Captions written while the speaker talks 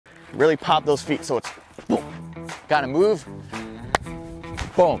Really pop those feet so it's boom. Gotta move.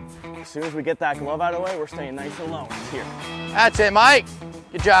 Boom. As soon as we get that glove out of the way, we're staying nice and low. It's here. That's it, Mike.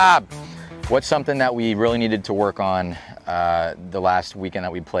 Good job. What's something that we really needed to work on the last weekend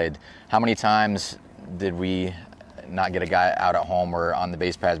that we played? How many times did we not get a guy out at home or on the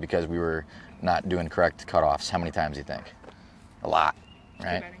base pads because we were not doing correct cutoffs? How many times do you think? A lot,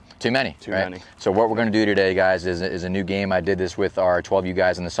 right? Too many. Too many. So what we're going to do today, guys, is a new game. I did this with our 12U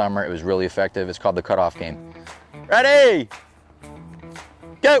guys in the summer. It was really effective. It's called the cutoff game. Ready?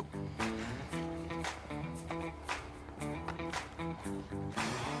 Go!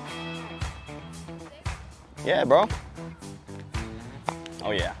 Yeah, bro.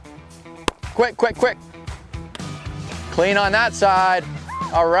 Oh, yeah. Quick, quick, quick. Clean on that side.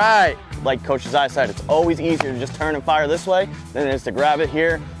 All right. Like Coach Josiah said, it's always easier to just turn and fire this way than it is to grab it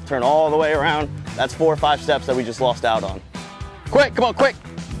here, turn all the way around. That's 4 or 5 steps that we just lost out on. Quick, come on, quick.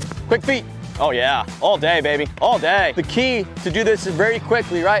 Quick feet. Oh yeah, all day, baby, all day. The key to do this is very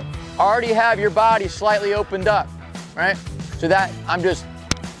quickly, right? Already have your body slightly opened up, right? So that I'm just,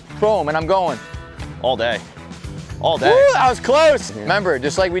 boom, and I'm going. All day, all day. Woo, that was close. Remember,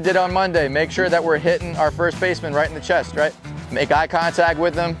 just like we did on Monday, make sure that we're hitting our first baseman right in the chest, right? Make eye contact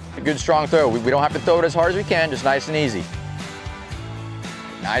with them, a good strong throw. We don't have to throw it as hard as we can, just nice and easy.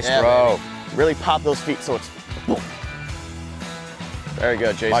 Nice throw. Baby. Really pop those feet so it's boom. Very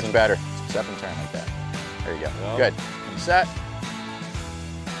good, Jason. Much better. Step and turn like that. There you go. Yep. Good. Set.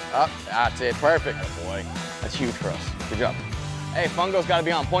 Up. That's it. Perfect. Oh boy. That's huge for us. Good job. Hey, Fungo's got to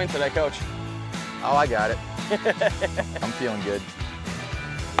be on point today, Coach. Oh, I got it. I'm feeling good.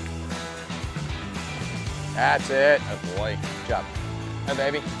 That's it. Oh boy. Good job. Hey,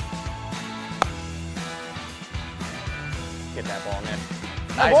 baby. Get that ball, man.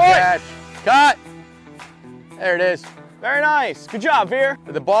 Nice catch. Cut. There it is. Very nice. Good job, Veer.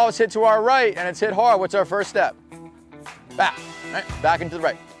 The ball is hit to our right and it's hit hard. What's our first step? Back. Right. Back into the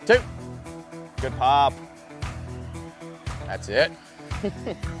right. 2. Good pop. That's it.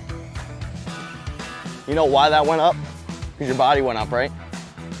 You know why that went up? Because your body went up, right?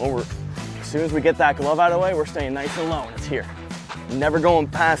 When as soon as we get that glove out of the way, we're staying nice and low, and it's here. Never going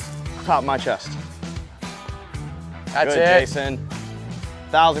past top of my chest. That's Good, it. Jason.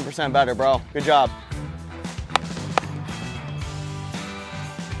 1000% better, bro. Good job.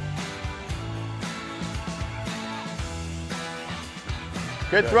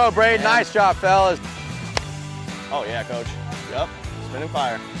 Good throw, Braden. Nice job, fellas. Oh, yeah, Coach. Yep. Spin and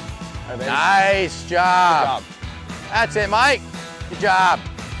fire. Right, baby. Nice job. Good job. That's it, Mike. Good job.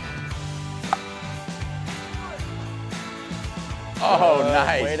 Oh,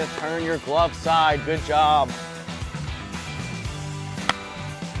 nice. Way to turn your glove side. Good job.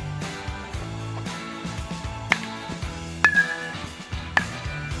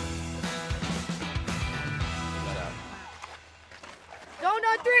 Zone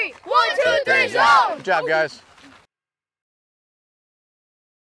on 3. 1, 2, 3, zone! Good job, guys.